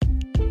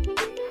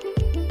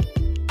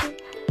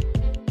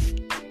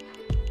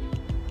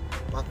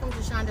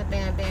Shonda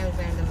Bam Bam's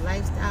Random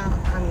Lifestyle.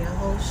 I'm your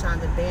host,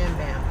 Shonda Bam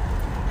Bam.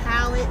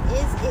 How it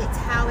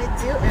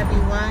do,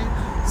 everyone?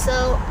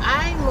 So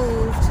I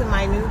moved to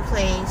my new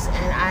place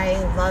and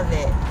I love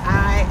it.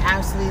 I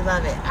absolutely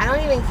love it. I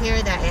don't even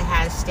care that it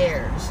has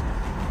stairs.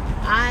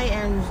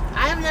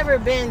 I've never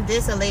been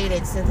this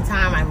elated since the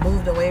time I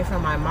moved away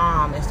from my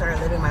mom and started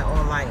living my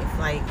own life.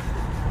 Like,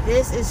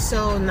 this is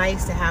so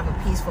nice to have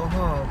a peaceful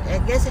home. I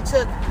guess it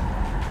took,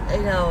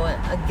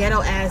 a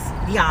ghetto-ass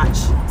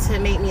biatch to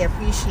make me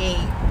appreciate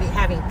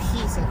having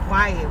peace and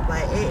quiet,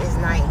 but it is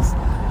nice.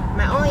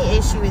 My only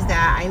issue is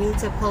that I need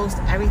to post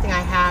everything I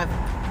have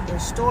in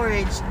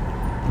storage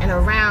and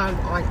around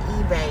on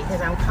eBay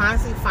because I'm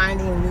constantly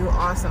finding new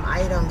awesome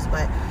items,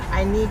 but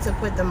I need to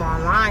put them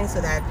online so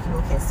that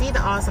people can see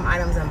the awesome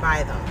items and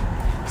buy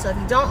them. So if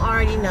you don't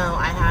already know,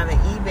 I have an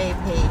eBay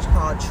page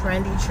called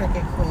Trendy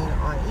Trinket Queen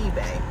on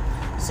eBay.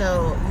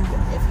 So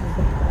if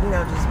you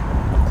just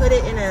put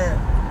it in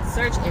a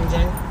search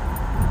engine,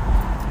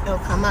 it'll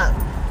come up.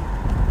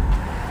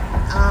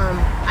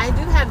 I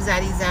do have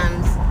Zaddy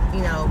Zems,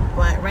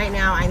 but right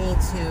now I need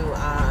to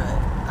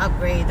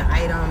upgrade the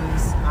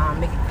items,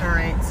 make it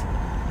current,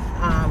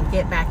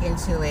 get back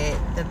into it.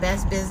 The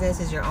best business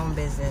is your own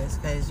business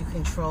because you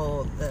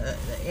control the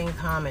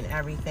income and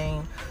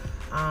everything.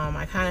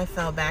 I kind of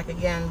fell back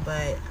again,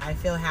 but I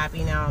feel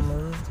happy now I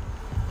moved.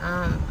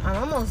 I'm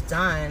almost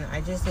done.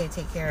 I just need to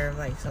take care of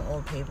like some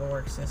old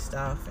paperwork and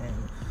stuff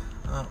and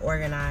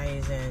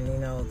organize, and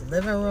the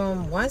living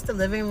room. Once the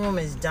living room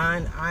is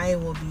done, I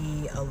will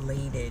be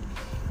elated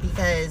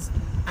because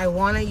I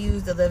want to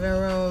use the living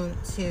room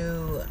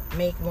to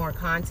make more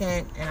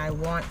content, and I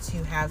want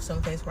to have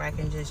some place where I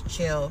can just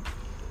chill,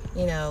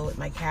 with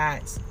my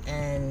cats.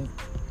 And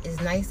it's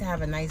nice to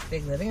have a nice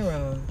big living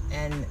room,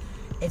 and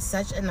it's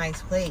such a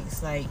nice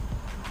place. Like,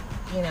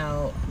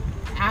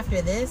 after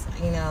this,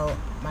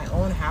 my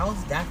own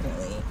house,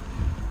 definitely.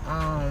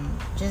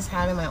 Just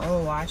having my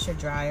own washer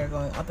dryer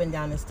going up and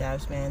down the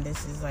steps, man,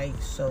 this is like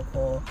so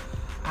cool.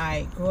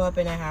 I grew up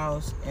in a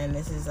house, and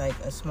this is like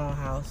a small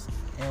house,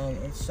 and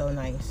it's so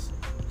nice.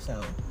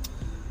 So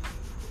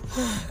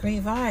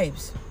great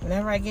vibes.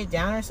 Whenever I get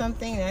down or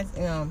something, that's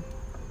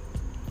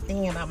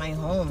thinking about my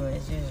home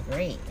is just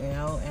great, and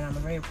I'm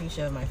very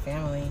appreciative of my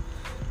family.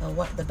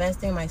 What the best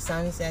thing my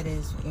son said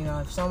is,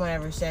 if someone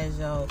ever says,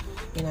 if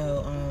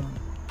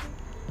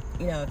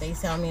they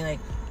tell me like,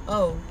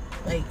 oh,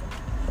 like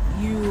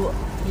you're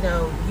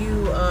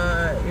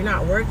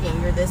not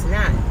working, you're this and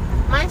that.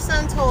 My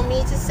son told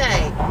me to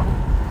say,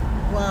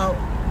 well,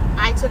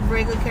 I took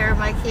very good care of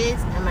my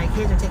kids, and my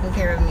kids are taking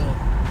care of me.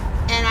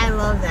 And I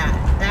love that.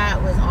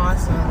 That was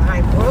awesome.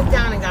 I broke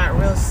down and got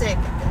real sick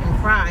and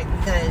cried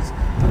because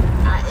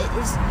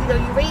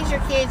you raise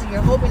your kids and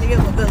you're hoping to give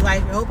them a good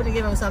life. You're hoping to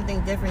give them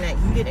something different that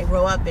you didn't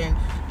grow up in.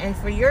 And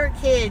for your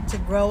kid to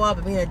grow up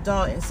and be an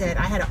adult and said,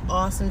 I had an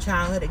awesome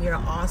childhood and you're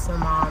an awesome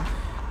mom.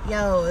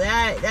 Yo,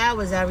 that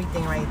was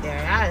everything right there.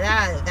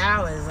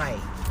 That was like,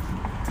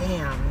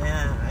 damn,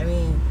 yeah. I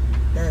mean,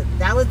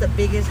 that was the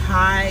biggest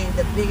high,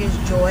 the biggest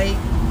joy.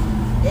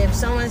 If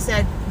someone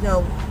said,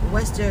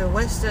 what's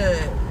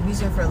the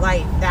reason for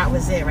life? That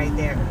was it right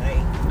there.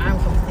 Like, I'm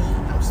complete.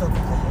 I'm so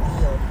complete and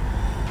healed.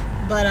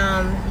 But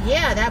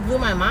yeah, that blew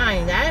my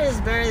mind. That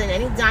is better than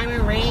any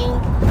diamond ring,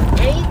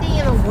 anything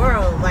in the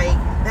world. Like,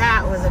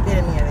 that was a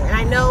epitome of it. And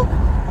I know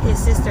his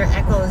sister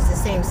echoes the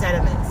same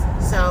sentiments.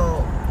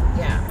 So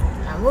yeah,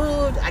 I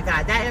moved. I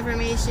got that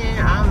information.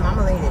 I'm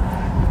elated.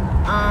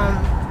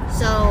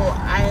 So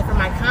for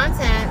my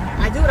content,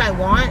 I do what I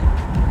want.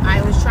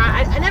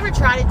 I never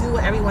try to do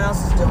what everyone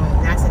else is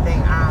doing. That's the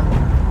thing.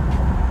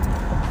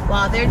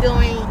 While they're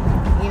doing,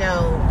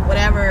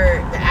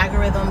 whatever the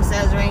algorithm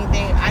says or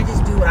anything, I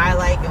just do what I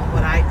like and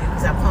what I do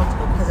because I'm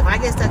comfortable. Because if I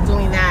get stuck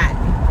doing that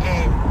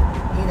and,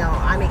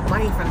 I make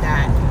money from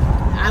that,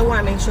 I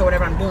want to make sure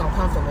whatever I'm doing, I'm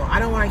comfortable. I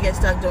don't want to get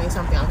stuck doing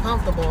something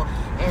uncomfortable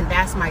and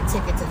that's my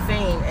ticket to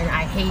fame and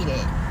I hate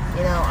it.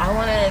 I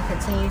want to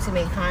continue to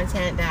make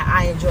content that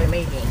I enjoy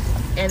making.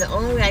 And the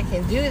only way I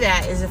can do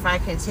that is if I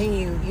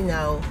continue,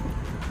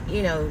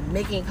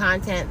 making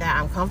content that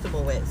I'm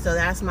comfortable with. So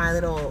that's my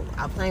little,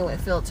 playing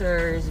with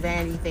filters,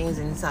 vanity things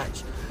and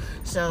such.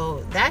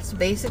 So that's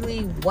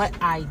basically what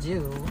I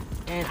do,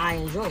 and I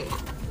enjoy it.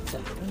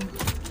 So,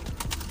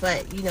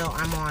 but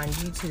I'm on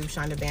YouTube,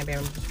 Shonda Bam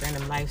Bam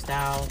Random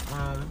Lifestyle.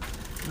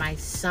 My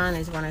son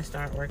is going to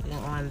start working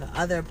on the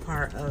other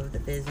part of the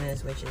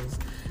business, which is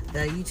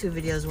the YouTube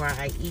videos where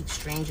I eat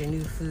strange and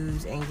new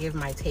foods and give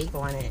my take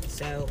on it.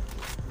 So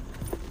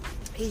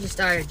he just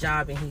started a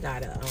job and he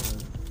got a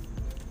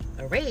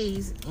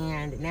raise,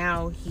 and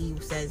now he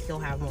says he'll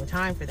have more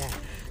time for that.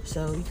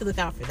 So you can look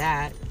out for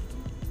that.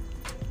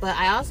 But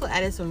I also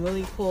added some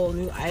really cool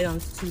new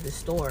items to the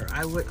store.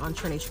 I went on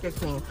Trendy Trinket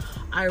Queen.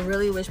 I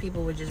really wish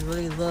people would just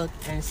really look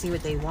and see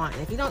what they want.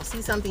 And if you don't see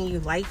something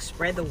you like,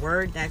 spread the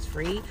word. That's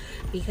free.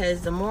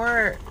 Because the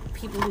more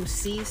people who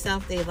see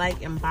stuff they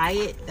like and buy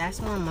it,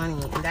 that's more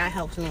money. And that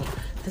helps me.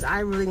 Because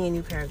I really need a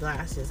new pair of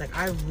glasses. Like,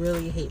 I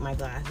really hate my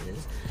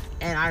glasses.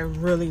 And I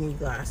really need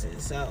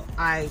glasses. So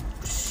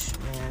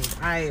and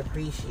I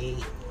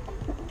appreciate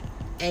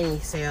any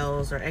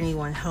sales or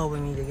anyone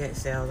helping me to get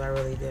sales. I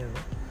really do.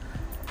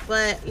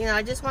 But, you know,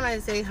 I just wanted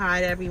to say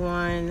hi to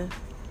everyone.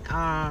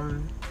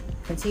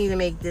 Continue to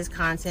make this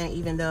content,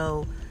 even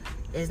though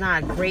it's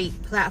not a great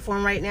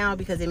platform right now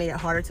because they made it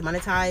harder to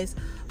monetize,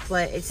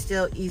 but it's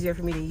still easier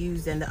for me to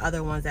use than the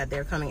other ones that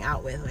they're coming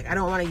out with. Like, I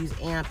don't want to use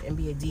AMP and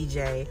be a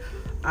DJ.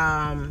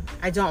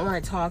 I don't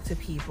want to talk to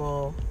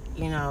people.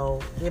 You know,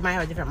 they might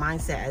have a different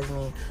mindset as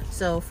me.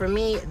 So for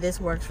me,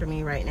 this works for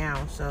me right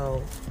now.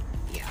 So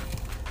yeah.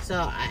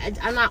 So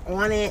I'm not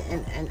on it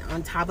and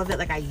on top of it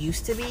like I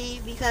used to be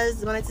because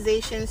the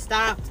monetization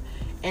stopped.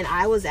 And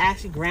I was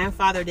actually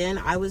grandfathered in.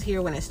 I was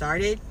here when it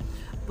started.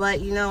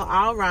 But, you know,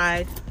 I'll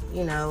ride,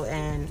 you know,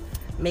 and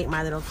make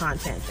my little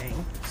content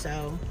thing.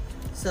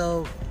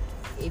 So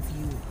if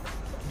you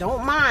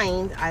don't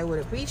mind, I would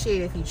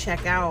appreciate if you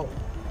check out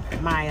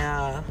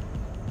my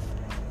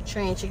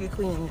Training Chicken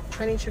Queen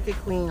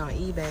on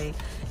eBay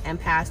and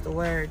pass the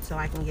word so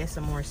I can get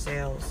some more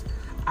sales.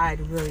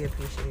 I'd really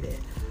appreciate it.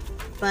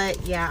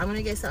 But yeah, I'm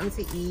gonna get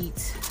something to eat,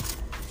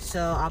 so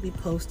I'll be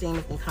posting,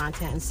 making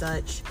content and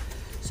such.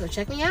 So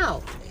check me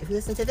out if you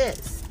listen to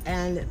this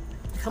and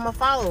become a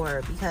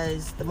follower,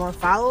 because the more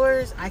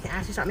followers, I can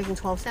actually start making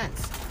 12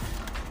 cents.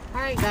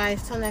 All right,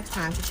 guys, till next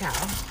time. Ciao.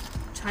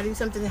 Try to do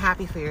something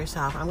happy for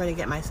yourself. I'm gonna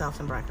get myself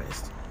some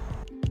breakfast.